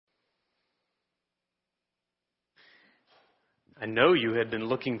I know you had been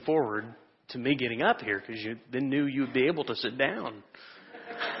looking forward to me getting up here because you then knew you'd be able to sit down.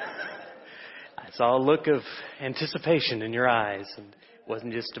 I saw a look of anticipation in your eyes, and it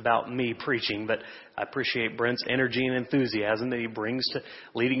wasn't just about me preaching, but I appreciate Brent's energy and enthusiasm that he brings to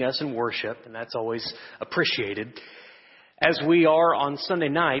leading us in worship, and that's always appreciated. As we are on Sunday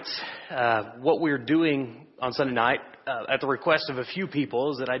nights, what we're doing on Sunday night, at the request of a few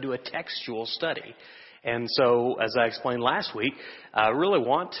people, is that I do a textual study. And so, as I explained last week, I really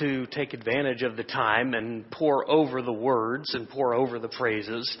want to take advantage of the time and pour over the words and pour over the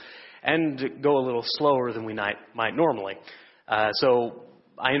phrases and go a little slower than we might normally. So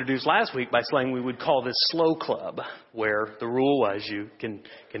I introduced last week by saying we would call this Slow Club, where the rule was you can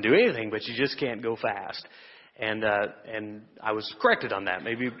do anything, but you just can't go fast. And I was corrected on that.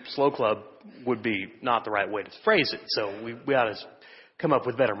 Maybe Slow Club would be not the right way to phrase it. So we ought to come up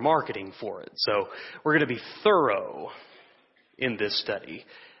with better marketing for it. So we're going to be thorough in this study.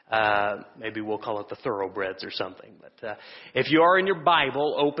 Maybe we'll call it the Thoroughbreds or something. But if you are in your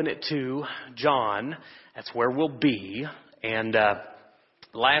Bible, open it to John. That's where we'll be. And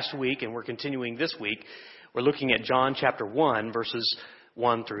last week, and we're continuing this week, we're looking at John chapter 1, verses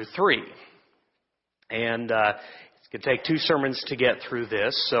 1 through 3. And it's going to take 2 sermons to get through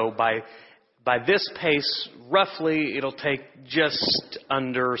this. So by this pace, roughly, it'll take just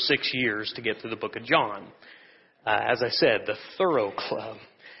under 6 years to get through the book of John. As I said, the Thorough Club.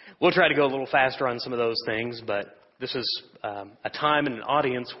 We'll try to go a little faster on some of those things, but this is a time and an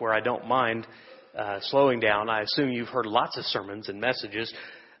audience where I don't mind slowing down. I assume you've heard lots of sermons and messages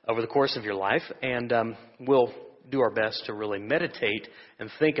over the course of your life, and we'll do our best to really meditate and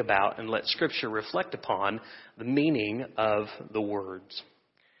think about and let Scripture reflect upon the meaning of the words.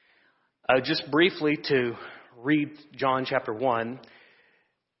 Just briefly to read John chapter 1,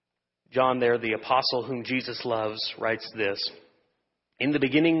 John there, the apostle whom Jesus loves, writes this: "In the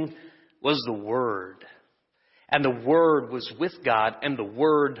beginning was the Word, and the Word was with God, and the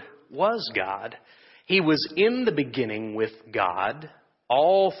Word was God. He was in the beginning with God.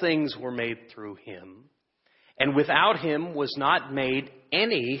 All things were made through Him. And without Him was not made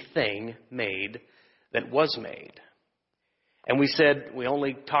anything made that was made." And we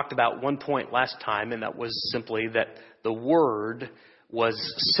only talked about one point last time, and that was simply that the Word was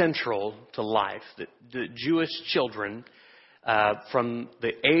central to life. That the Jewish children, from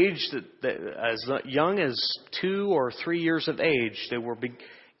the age that as young as 2 or 3 years of age, they were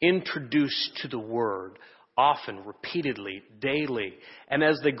introduced to the Word, often, repeatedly, daily. And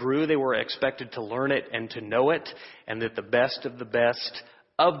as they grew, they were expected to learn it and to know it, and that the best of the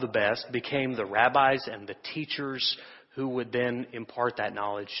best became the rabbis and the teachers who would then impart that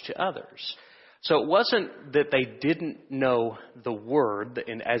knowledge to others. So it wasn't that they didn't know the Word,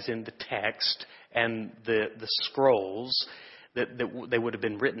 as in the text and the scrolls that they would have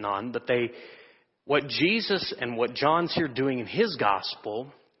been written on, but what Jesus and what John's here doing in his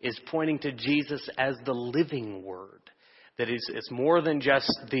gospel is pointing to Jesus as the living Word. That is, it's more than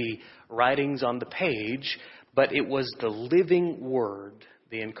just the writings on the page, but it was the living Word,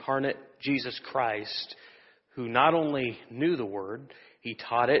 the incarnate Jesus Christ, who not only knew the Word, He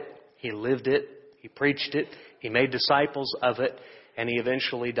taught it, He lived it, He preached it, He made disciples of it, and He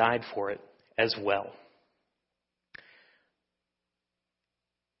eventually died for it as well.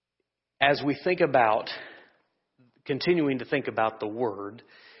 As we think about, continuing to think about the Word,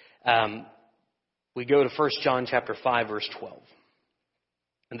 we go to 1 John chapter 5, verse 12.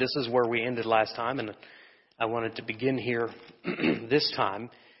 And this is where we ended last time, and I wanted to begin here this time.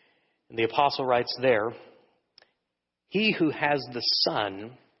 And the apostle writes there, "He who has the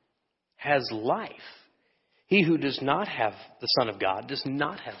Son has life. He who does not have the Son of God does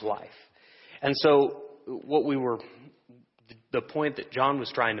not have life." And so the point that John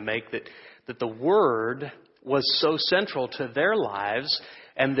was trying to make, that the Word was so central to their lives,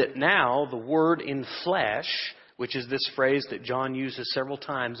 and that now the Word in flesh, which is this phrase that John uses several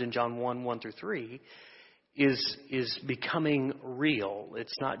times in John 1 through 3, is becoming real.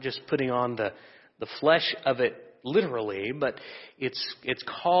 It's not just putting on the flesh of it literally, but it's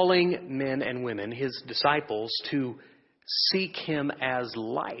calling men and women, His disciples, to seek Him as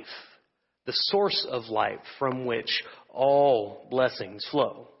life, the source of life from which all blessings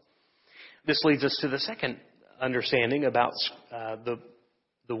flow. This leads us to the second understanding about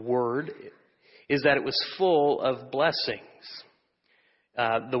the Word, is that it was full of blessings.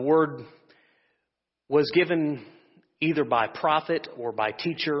 The Word was given either by prophet or by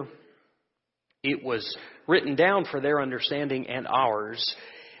teacher. It was written down for their understanding and ours,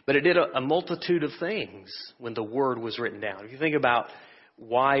 but it did a multitude of things when the Word was written down. If you think about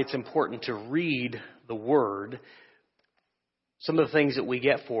why it's important to read the Word, some of the things that we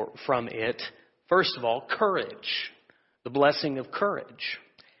get from it. First of all, courage, the blessing of courage.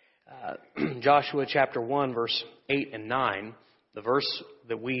 Joshua chapter 1, verse 8 and 9, the verse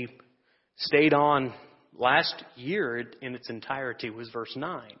that we stayed on last year in its entirety was verse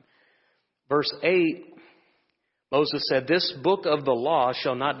 9. Verse 8, Moses said, "This book of the law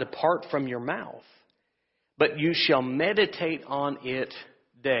shall not depart from your mouth, but you shall meditate on it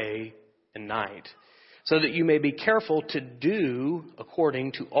day and night, so that you may be careful to do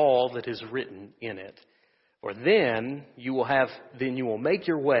according to all that is written in it. For then you will make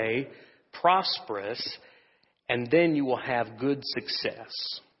your way prosperous, and then you will have good success.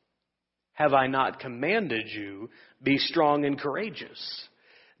 Have I not commanded you? Be strong and courageous.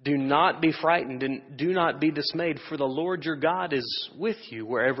 Do not be frightened and do not be dismayed, for the Lord your God is with you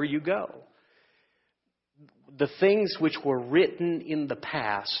wherever you go." The things which were written in the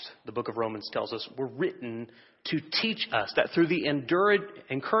past, the book of Romans tells us, were written to teach us that through the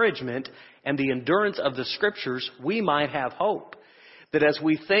encouragement and the endurance of the Scriptures, we might have hope. That as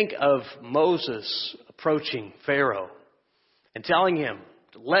we think of Moses approaching Pharaoh and telling him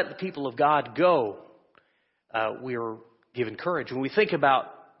to let the people of God go, we are given courage. When we think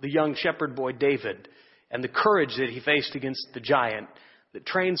about the young shepherd boy David and the courage that he faced against the giant that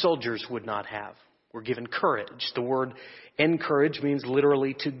trained soldiers would not have, we're given courage. The word encourage means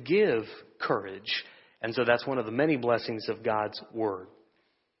literally to give courage. And so that's one of the many blessings of God's Word.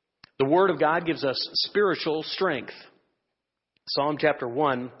 The Word of God gives us spiritual strength. Psalm chapter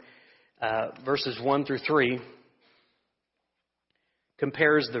 1, verses 1 through 3,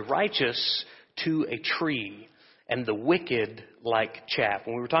 compares the righteous to a tree and the wicked like chaff.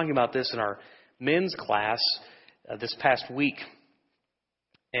 When we were talking about this in our men's class this past week,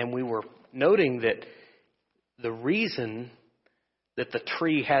 and we were noting that the reason that the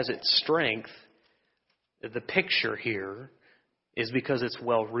tree has its strength, the picture here, is because it's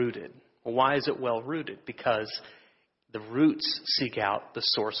well rooted. Well, why is it well rooted? Because the roots seek out the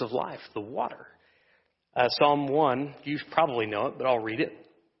source of life, the water. Psalm 1, you probably know it, but I'll read it.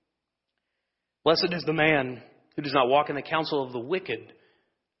 "Blessed is the man who does not walk in the counsel of the wicked,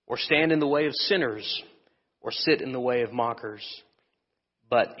 or stand in the way of sinners, or sit in the way of mockers.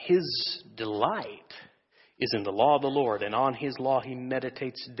 But his delight is in the law of the Lord, and on his law he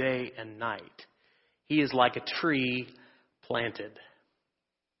meditates day and night. He is like a tree planted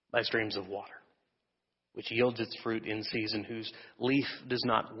by streams of water, which yields its fruit in season, whose leaf does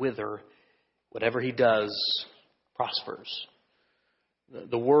not wither. Whatever he does prospers."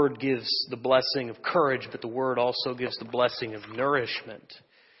 The Word gives the blessing of courage, but the Word also gives the blessing of nourishment,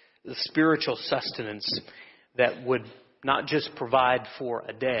 the spiritual sustenance that would not just provide for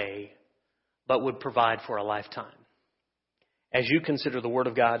a day, but would provide for a lifetime. As you consider the Word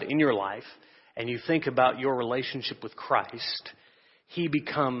of God in your life, and you think about your relationship with Christ, He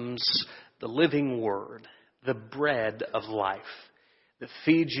becomes the living Word, the bread of life that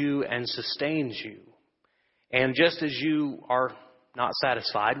feeds you and sustains you. And just as you are not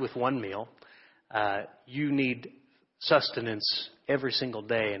satisfied with one meal, you need sustenance every single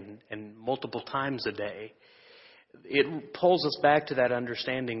day and multiple times a day. It pulls us back to that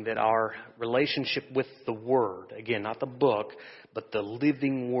understanding that our relationship with the Word, again, not the book, but the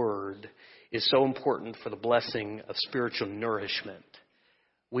living Word, is so important for the blessing of spiritual nourishment.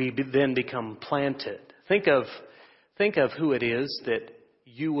 We then become planted. Think of who it is that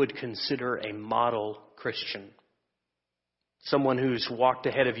you would consider a model Christian. Someone who's walked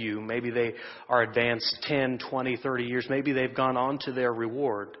ahead of you. Maybe they are advanced 10, 20, 30 years. Maybe they've gone on to their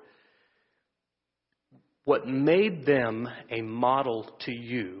reward. What made them a model to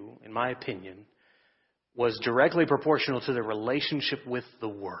you, in my opinion, was directly proportional to their relationship with the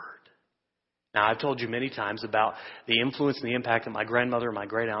Word. Now, I've told you many times about the influence and the impact that my grandmother and my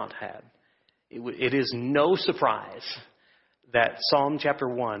great aunt had. It is no surprise that Psalm chapter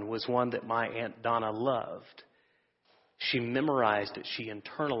 1 was one that my Aunt Donna loved. She memorized it. She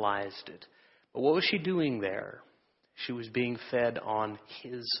internalized it. But what was she doing there? She was being fed on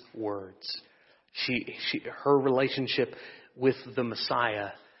His words. Her relationship with the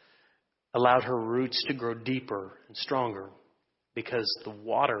Messiah allowed her roots to grow deeper and stronger because the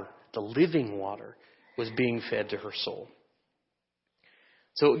water, the living water, was being fed to her soul.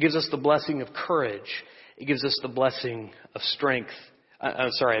 So it gives us the blessing of courage. It gives us the blessing of strength,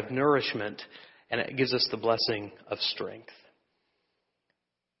 of nourishment, and it gives us the blessing of strength.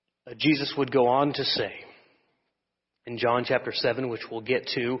 Jesus would go on to say in John chapter 7, which we'll get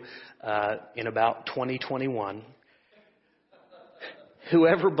to in about 2021,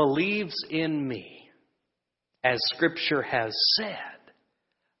 "Whoever believes in me, as Scripture has said,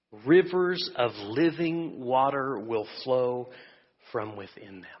 rivers of living water will flow from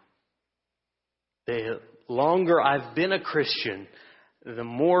within them. The longer I've been a Christian, the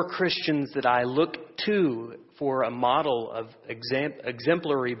more Christians that I look to for a model of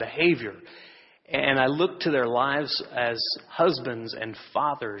exemplary behavior. And I look to their lives as husbands and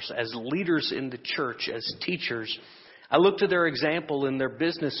fathers, as leaders in the church, as teachers. I look to their example in their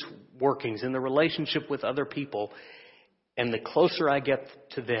business workings, in their relationship with other people. And the closer I get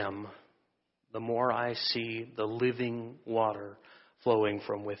to them, the more I see the living water flowing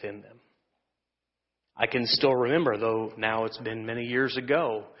from within them. I can still remember, though now it's been many years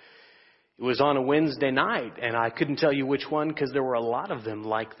ago, it was on a Wednesday night, and I couldn't tell you which one because there were a lot of them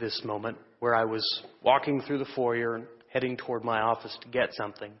like this moment where I was walking through the foyer and heading toward my office to get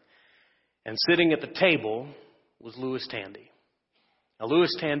something. And sitting at the table was Lewis Tandy. Now,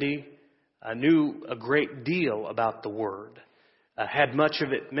 Lewis Tandy knew a great deal about the Word, had much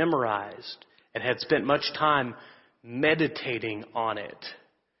of it memorized, and had spent much time meditating on it.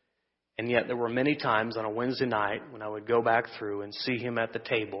 And yet there were many times on a Wednesday night when I would go back through and see him at the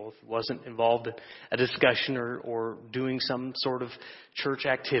table. If he wasn't involved in a discussion or doing some sort of church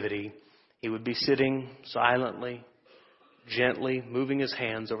activity, he would be sitting silently, gently moving his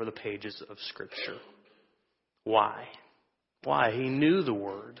hands over the pages of Scripture. Why? Why? He knew the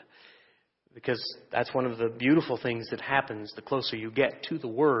Word. Because that's one of the beautiful things that happens. The closer you get to the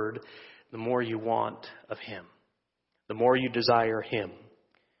Word, the more you want of Him. The more you desire Him.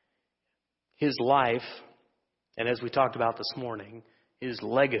 His life, and as we talked about this morning, his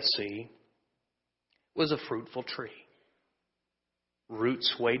legacy was a fruitful tree.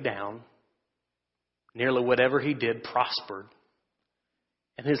 Roots way down. Nearly whatever he did prospered.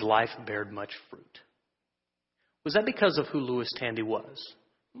 And his life bared much fruit. Was that because of who Lewis Tandy was?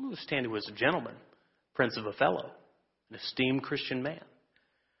 Lewis Tandy was a gentleman, prince of a fellow, an esteemed Christian man.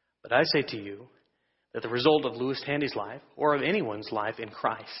 But I say to you that the result of Lewis Tandy's life, or of anyone's life in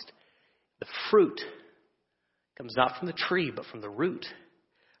Christ, the fruit comes not from the tree, but from the root,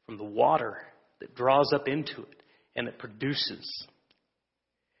 from the water that draws up into it and it produces.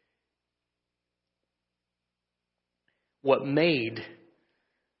 What made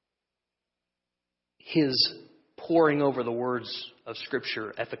his pouring over the words of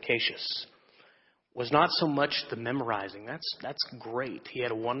Scripture efficacious was not so much the memorizing. That's great. He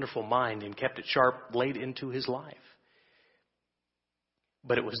had a wonderful mind and kept it sharp late into his life.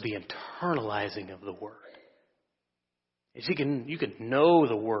 But it was the internalizing of the Word. As you can know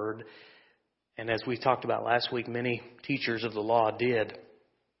the Word, and as we talked about last week, many teachers of the law did.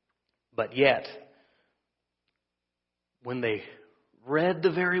 But yet, when they read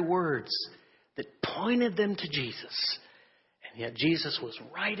the very words that pointed them to Jesus, and yet Jesus was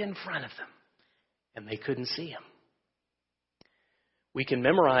right in front of them, and they couldn't see Him. We can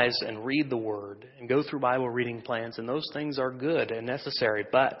memorize and read the Word and go through Bible reading plans, and those things are good and necessary,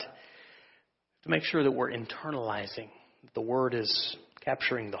 but to make sure that we're internalizing, that the Word is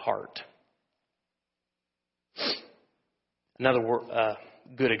capturing the heart. Another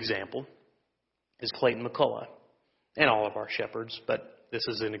good example is Clayton McCullough, and all of our shepherds, but this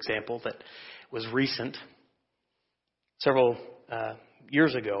is an example that was recent. Several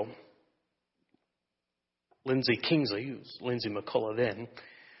years ago, Lindsay Kingsley, who was Lindsay McCullough then,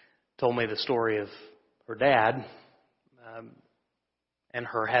 told me the story of her dad and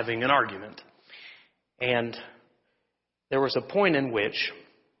her having an argument. And there was a point in which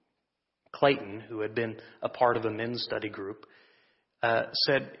Clayton, who had been a part of a men's study group,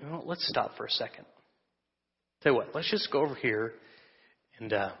 said, let's stop for a second. Tell you what, let's just go over here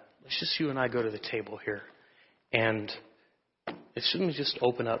and let's just you and I go to the table here. And as soon as we just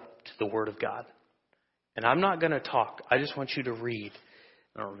open up to the Word of God. And I'm not going to talk. I just want you to read.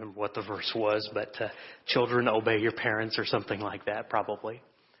 I don't remember what the verse was, but children, obey your parents or something like that, probably.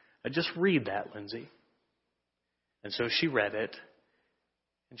 Just read that, Lindsay. And so she read it.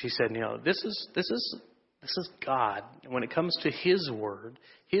 And she said, this is God. And when it comes to His Word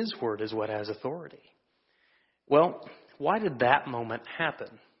is what has authority. Well, why did that moment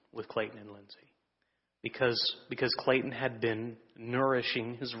happen with Clayton and Lindsay? Because Clayton had been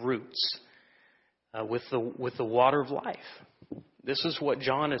nourishing his roots with the water of life. This is what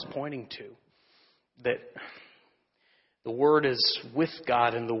John is pointing to. That the Word is with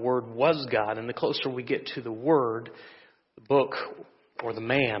God and the Word was God. And the closer we get to the Word, the book or the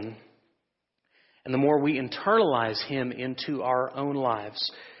man, and the more we internalize Him into our own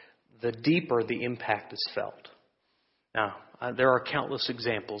lives, the deeper the impact is felt. Now, there are countless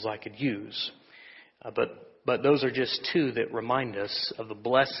examples I could use, but those are just two that remind us of the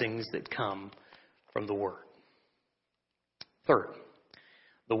blessings that come from the Word. Third,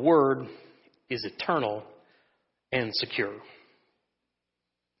 the Word is eternal and secure.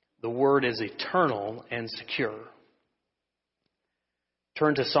 The Word is eternal and secure.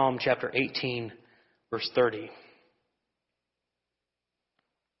 Turn to Psalm chapter 18, verse 30.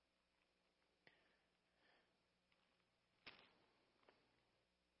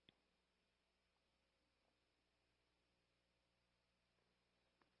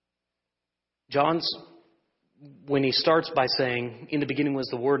 John's, when he starts by saying, in the beginning was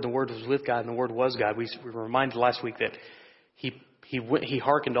the Word was with God, and the Word was God, we were reminded last week that he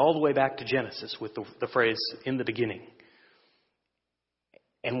hearkened all the way back to Genesis with the phrase, in the beginning.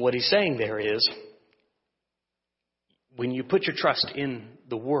 And what he's saying there is, when you put your trust in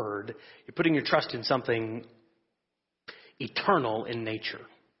the Word, you're putting your trust in something eternal in nature.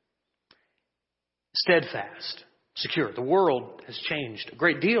 Steadfast, secure. The world has changed a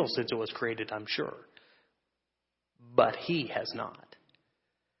great deal since it was created, I'm sure. But He has not.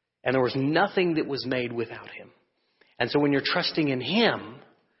 And there was nothing that was made without Him. And so when you're trusting in Him,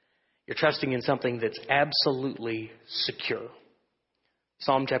 you're trusting in something that's absolutely secure.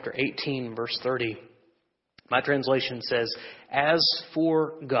 Psalm chapter 18, verse 30. My translation says, as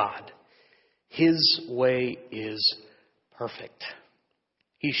for God, His way is perfect.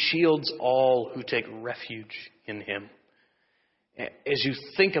 He shields all who take refuge in Him. As you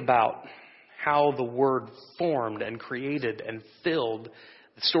think about how the Word formed and created and filled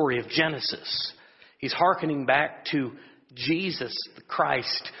the story of Genesis, He's hearkening back to Jesus, the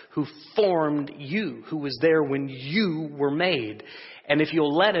Christ, who formed you, who was there when you were made. And if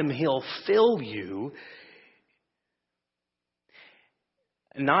you'll let Him, He'll fill you,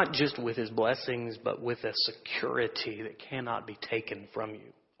 not just with His blessings, but with a security that cannot be taken from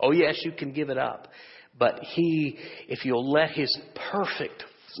you. Oh yes, you can give it up. But He, if you'll let His perfect,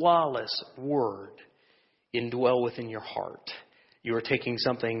 flawless Word indwell within your heart, you are taking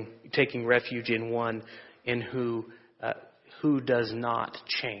refuge in one in who does not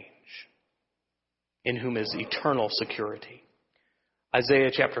change, in whom is eternal security.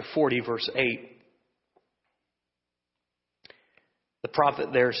 Isaiah chapter 40, verse 8. The prophet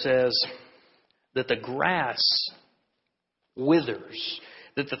there says that the grass withers,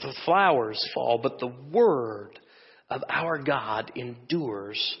 that the flowers fall, but the word of our God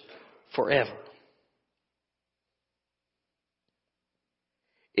endures forever.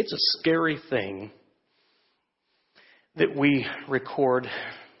 It's a scary thing that we record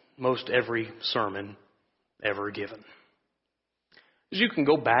most every sermon ever given. As you can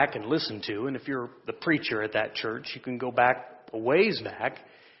go back and listen to, and if you're the preacher at that church, you can go back a ways back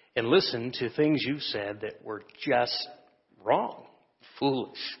and listen to things you've said that were just wrong,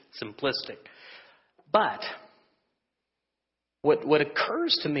 foolish, simplistic. But what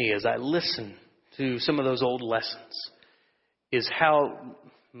occurs to me as I listen to some of those old lessons is how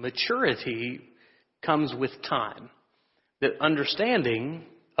maturity comes with time. That understanding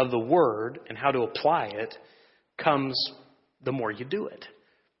of the Word and how to apply it comes the more you do it.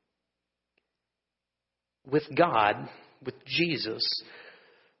 With God, with Jesus,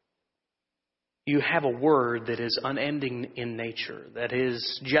 you have a Word that is unending in nature, that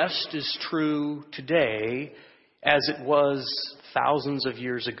is just as true today as it was thousands of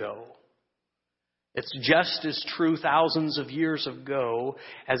years ago. It's just as true thousands of years ago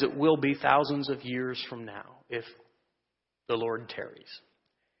as it will be thousands of years from now, if the Lord tarries.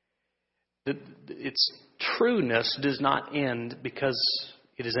 Its trueness does not end because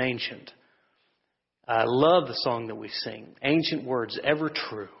it is ancient. I love the song that we sing, ancient words, ever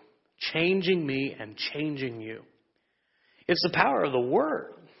true, changing me and changing you. It's the power of the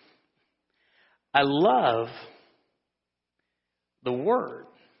Word. I love the Word.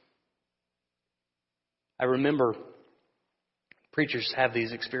 I remember preachers have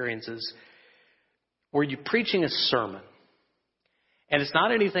these experiences where you're preaching a sermon. And it's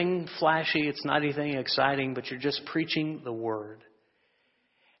not anything flashy, it's not anything exciting, but you're just preaching the Word.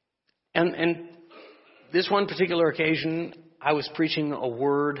 And this one particular occasion, I was preaching a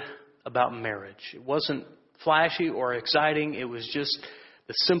word about marriage. It wasn't flashy or exciting. It was just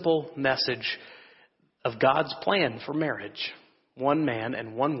the simple message of God's plan for marriage. One man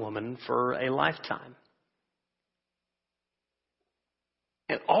and one woman for a lifetime.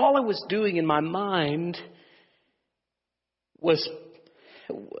 And all I was doing in my mind was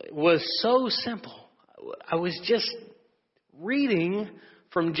so simple. I was just reading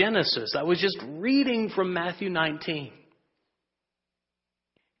from Genesis. I was just reading from Matthew 19.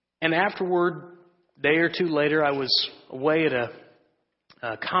 And afterward, a day or two later, I was away at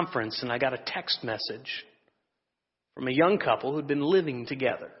a conference and I got a text message from a young couple who'd been living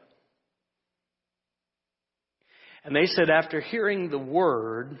together. And they said, after hearing the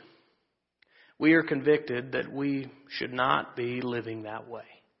Word, we are convicted that we should not be living that way.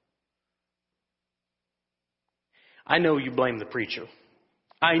 I know you blame the preacher.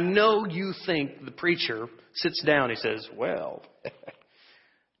 I know you think the preacher sits down. He says, well,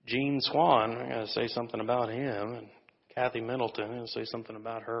 Gene Swan, I got to say something about him. And Kathy Middleton, I got to say something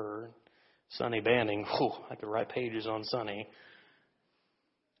about her. Sonny Banning, I could write pages on Sonny.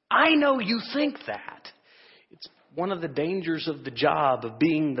 I know you think that. It's one of the dangers of the job of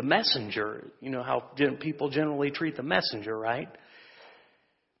being the messenger. You know how people generally treat the messenger, right?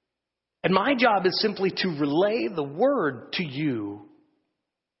 And my job is simply to relay the word to you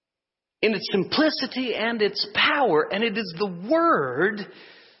in its simplicity and its power. And it is the word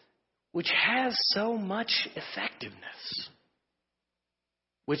which has so much effectiveness,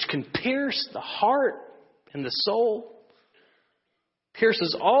 which can pierce the heart and the soul,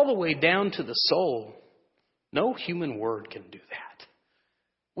 pierces all the way down to the soul. No human word can do that.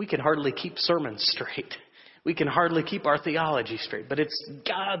 We can hardly keep sermons straight. We can hardly keep our theology straight. But it's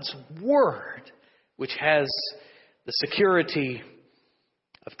God's word which has the security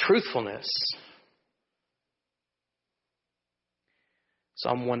of truthfulness.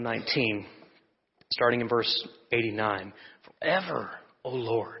 Psalm 119, starting in verse 89. Forever, O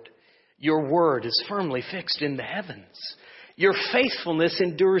Lord, your word is firmly fixed in the heavens. Your faithfulness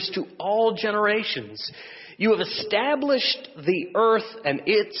endures to all generations. You have established the earth and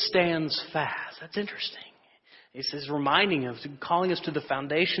it stands fast. That's interesting. He says, reminding us, calling us to the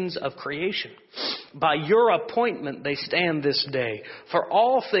foundations of creation. By your appointment they stand this day, for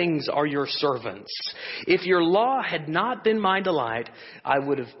all things are your servants. If your law had not been my delight, I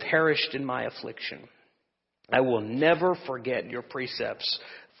would have perished in my affliction. I will never forget your precepts,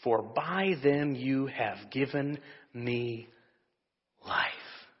 for by them you have given me life.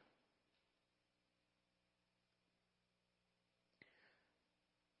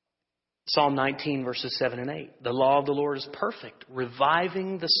 Psalm 19, verses 7 and 8. The law of the Lord is perfect,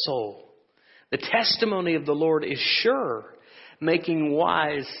 reviving the soul. The testimony of the Lord is sure, making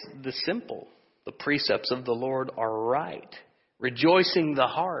wise the simple. The precepts of the Lord are right, rejoicing the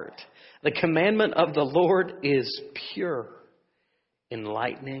heart. The commandment of the Lord is pure,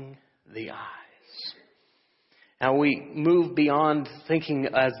 enlightening the eyes. Now we move beyond thinking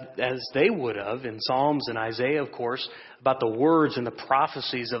as they would have in Psalms and Isaiah, of course, about the words and the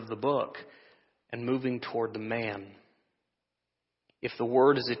prophecies of the book, and moving toward the man. If the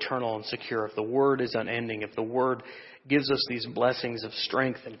word is eternal and secure, if the word is unending, if the word gives us these blessings of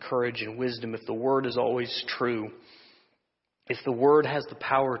strength and courage and wisdom, if the word is always true, if the word has the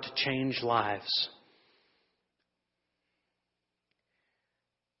power to change lives,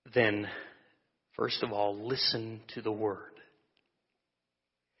 then first of all, listen to the word.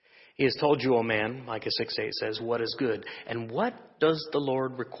 He has told you, O man, Micah 6:8 says, what is good. And what does the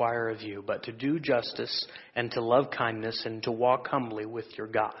Lord require of you but to do justice and to love kindness and to walk humbly with your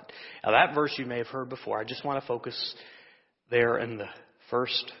God? Now that verse you may have heard before. I just want to focus there in the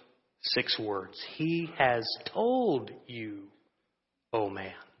first 6 words. He has told you, O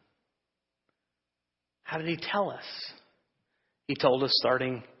man. How did he tell us? He told us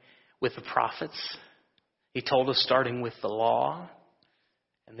starting with the prophets. He told us starting with the law.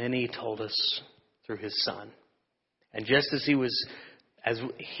 And then he told us through his son. And just as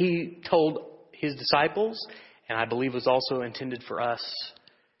he told his disciples, and I believe was also intended for us,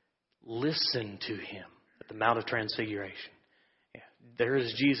 listen to him at the Mount of Transfiguration. There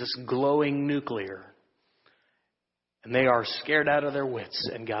is Jesus glowing nuclear. And they are scared out of their wits.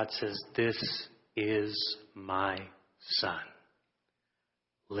 And God says, this is my son.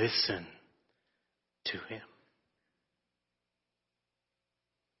 Listen to him.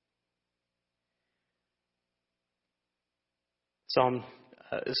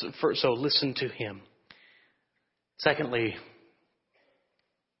 So listen to him. Secondly,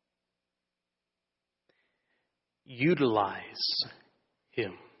 utilize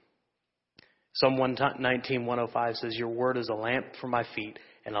him. Psalm 119, 105 says, your word is a lamp for my feet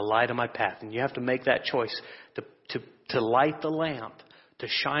and a light on my path. And you have to make that choice to light the lamp, to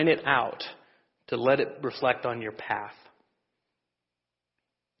shine it out, to let it reflect on your path.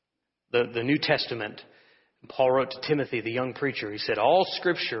 The New Testament, Paul wrote to Timothy, the young preacher, he said, all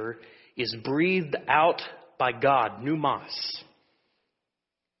scripture is breathed out by God, pneumos,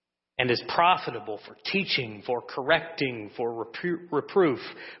 and is profitable for teaching, for correcting, for reproof,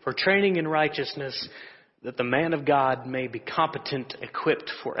 for training in righteousness, that the man of God may be competent,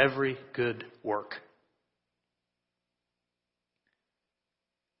 equipped for every good work.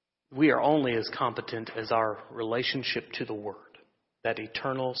 We are only as competent as our relationship to the Word, that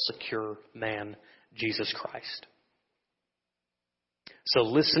eternal, secure man, Jesus Christ. So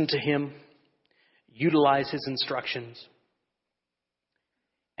listen to him, utilize his instructions,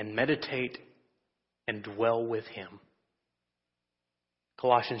 and meditate and dwell with him.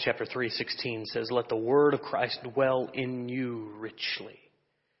 Colossians chapter 3:16 says, let the word of Christ dwell in you richly.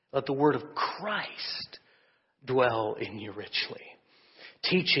 Let the word of Christ dwell in you richly.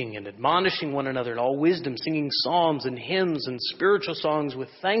 Teaching and admonishing one another in all wisdom, singing psalms and hymns and spiritual songs with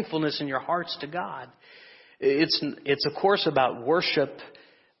thankfulness in your hearts to God. It's of course about worship,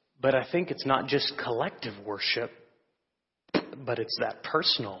 but I think it's not just collective worship, but it's that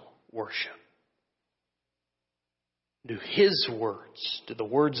personal worship. Do his words, do the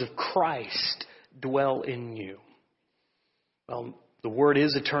words of Christ dwell in you? Well, the word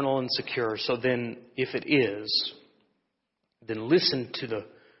is eternal and secure, so then if it is, then listen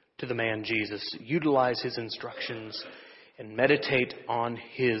to the man Jesus. Utilize his instructions and meditate on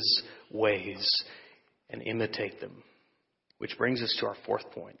his ways and imitate them. Which brings us to our fourth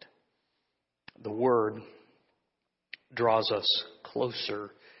point. The word draws us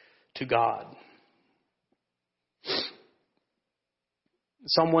closer to God.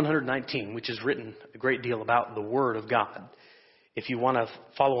 Psalm 119, which is written a great deal about the Word of God. If you want to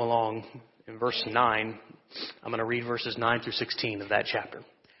follow along in verse 9, I'm going to read verses 9 through 16 of that chapter.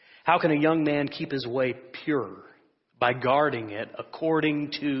 How can a young man keep his way pure? By guarding it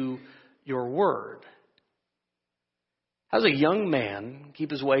according to your word. How does a young man keep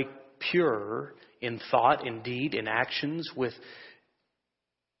his way pure in thought, in deed, in actions with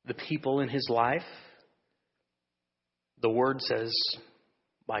the people in his life? The word says,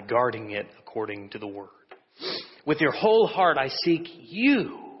 by guarding it according to the word. With your whole heart I seek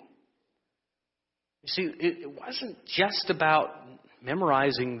you. You see, it wasn't just about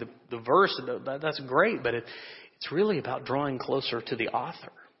memorizing the verse. That's great, but it's really about drawing closer to the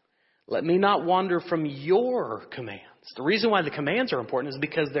author. Let me not wander from your commands. The reason why the commands are important is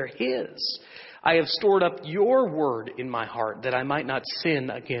because they're his. I have stored up your word in my heart that I might not sin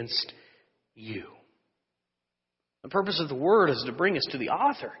against you. The purpose of the word is to bring us to the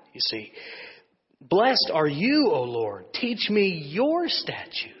author, you see. Blessed are you, O Lord. Teach me your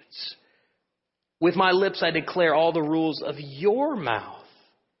statutes. With my lips I declare all the rules of your mouth.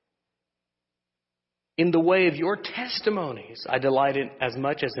 In the way of your testimonies I delight in as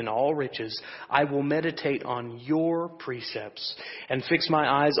much as in all riches. I will meditate on your precepts and fix my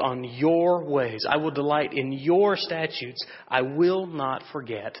eyes on your ways. I will delight in your statutes. I will not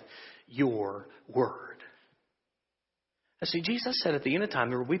forget your word. See, Jesus said at the end of time,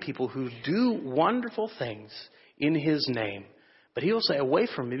 there will be people who do wonderful things in his name. But he will say, away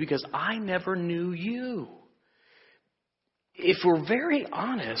from me because I never knew you. If we're very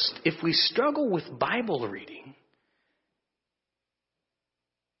honest, if we struggle with Bible reading,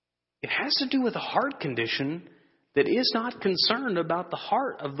 it has to do with a heart condition that is not concerned about the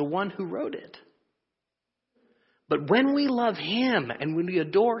heart of the one who wrote it. But when we love him and when we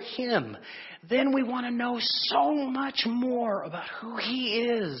adore him, then we want to know so much more about who he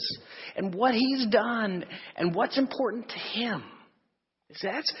is and what he's done and what's important to him.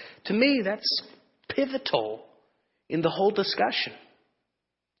 To me, that's pivotal in the whole discussion.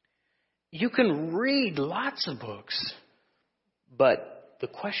 You can read lots of books, but the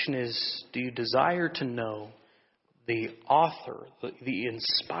question is, do you desire to know the author, the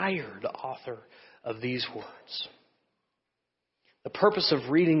inspired author of these words? The purpose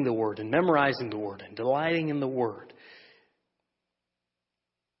of reading the Word and memorizing the Word and delighting in the Word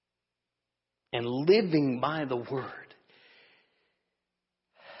and living by the Word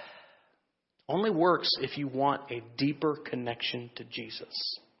only works if you want a deeper connection to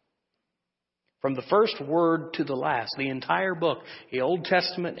Jesus. From the first word to the last, the entire book, the Old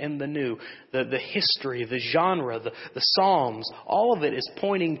Testament and the New, the history, the genre, the Psalms, all of it is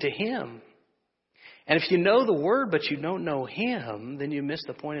pointing to him. And if you know the Word but you don't know him, then you miss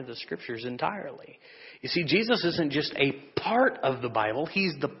the point of the Scriptures entirely. You see, Jesus isn't just a part of the Bible.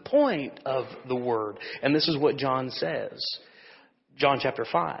 He's the point of the Word. And this is what John says. John chapter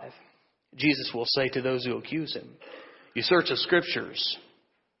 5. Jesus will say to those who accuse him, you search the Scriptures.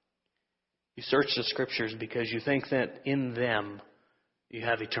 You search the Scriptures because you think that in them you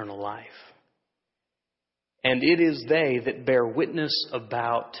have eternal life. And it is they that bear witness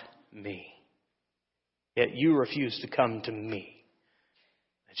about me. Yet you refuse to come to me,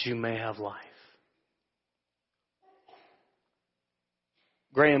 that you may have life.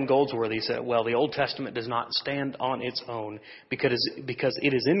 Graham Goldsworthy said, well, the Old Testament does not stand on its own because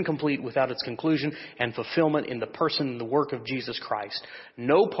it is incomplete without its conclusion and fulfillment in the person and the work of Jesus Christ.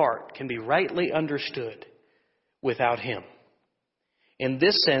 No part can be rightly understood without him. In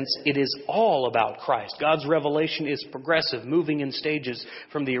this sense, it is all about Christ. God's revelation is progressive, moving in stages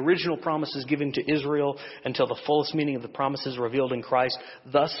from the original promises given to Israel until the fullest meaning of the promises revealed in Christ.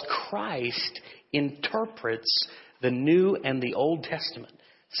 Thus, Christ interprets the New and the Old Testament.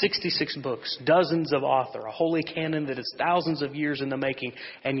 66 books, dozens of authors, a holy canon that is thousands of years in the making,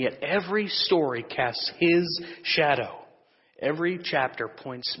 and yet every story casts His shadow. Every chapter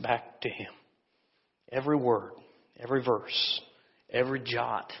points back to Him. Every word, every verse, every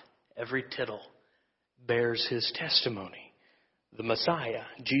jot, every tittle bears His testimony. The Messiah,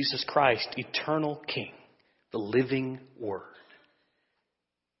 Jesus Christ, eternal King, the living Word.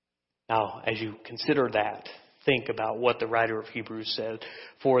 Now, as you consider that, think about what the writer of Hebrews said.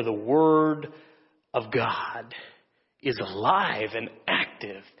 For the Word of God is alive and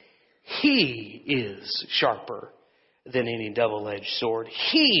active. He is sharper than any double-edged sword.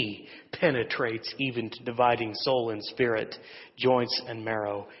 He penetrates even to dividing soul and spirit, joints and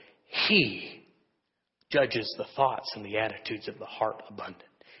marrow. He judges the thoughts and the attitudes of the heart abundant.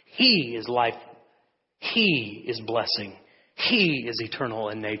 He is life. He is blessing. He is eternal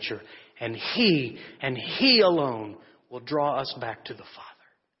in nature. And He alone will draw us back to the Father.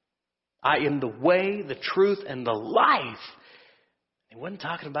 I am the way, the truth, and the life. He wasn't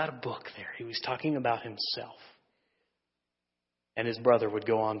talking about a book there. He was talking about Himself. And His brother would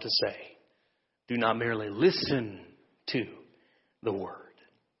go on to say, do not merely listen to the Word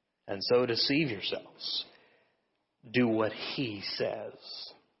and so deceive yourselves. Do what He says.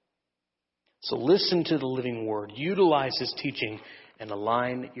 So listen to the living Word. Utilize His teaching and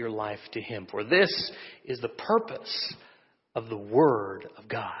align your life to Him. For this is the purpose of the Word of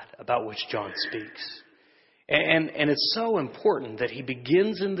God about which John speaks. And it's so important that he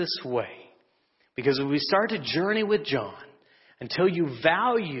begins in this way. Because when we start a journey with John, until you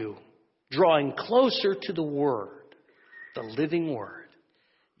value drawing closer to the Word, the living Word,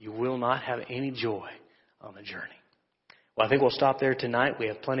 you will not have any joy on the journey. Well, I think we'll stop there tonight. We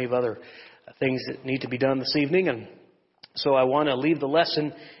have plenty of other things that need to be done this evening. And so I want to leave the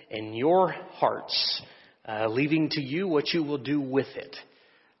lesson in your hearts, leaving to you what you will do with it.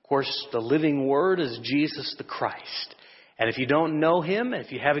 Of course, the living Word is Jesus the Christ. And if you don't know Him,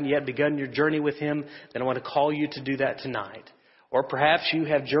 if you haven't yet begun your journey with Him, then I want to call you to do that tonight. Or perhaps you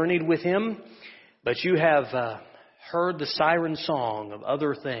have journeyed with Him, but you have heard the siren song of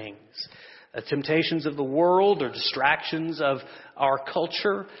other things, the temptations of the world or distractions of our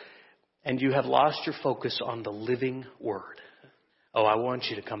culture, and you have lost your focus on the living Word. Oh, I want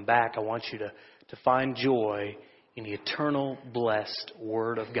you to come back. I want you to find joy in the eternal, blessed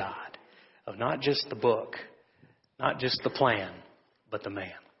Word of God, of not just the book, not just the plan, but the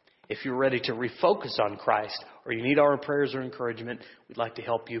man. If you're ready to refocus on Christ, or you need our prayers or encouragement, we'd like to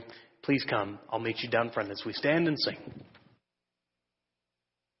help you. Please come. I'll meet you down front as we stand and sing.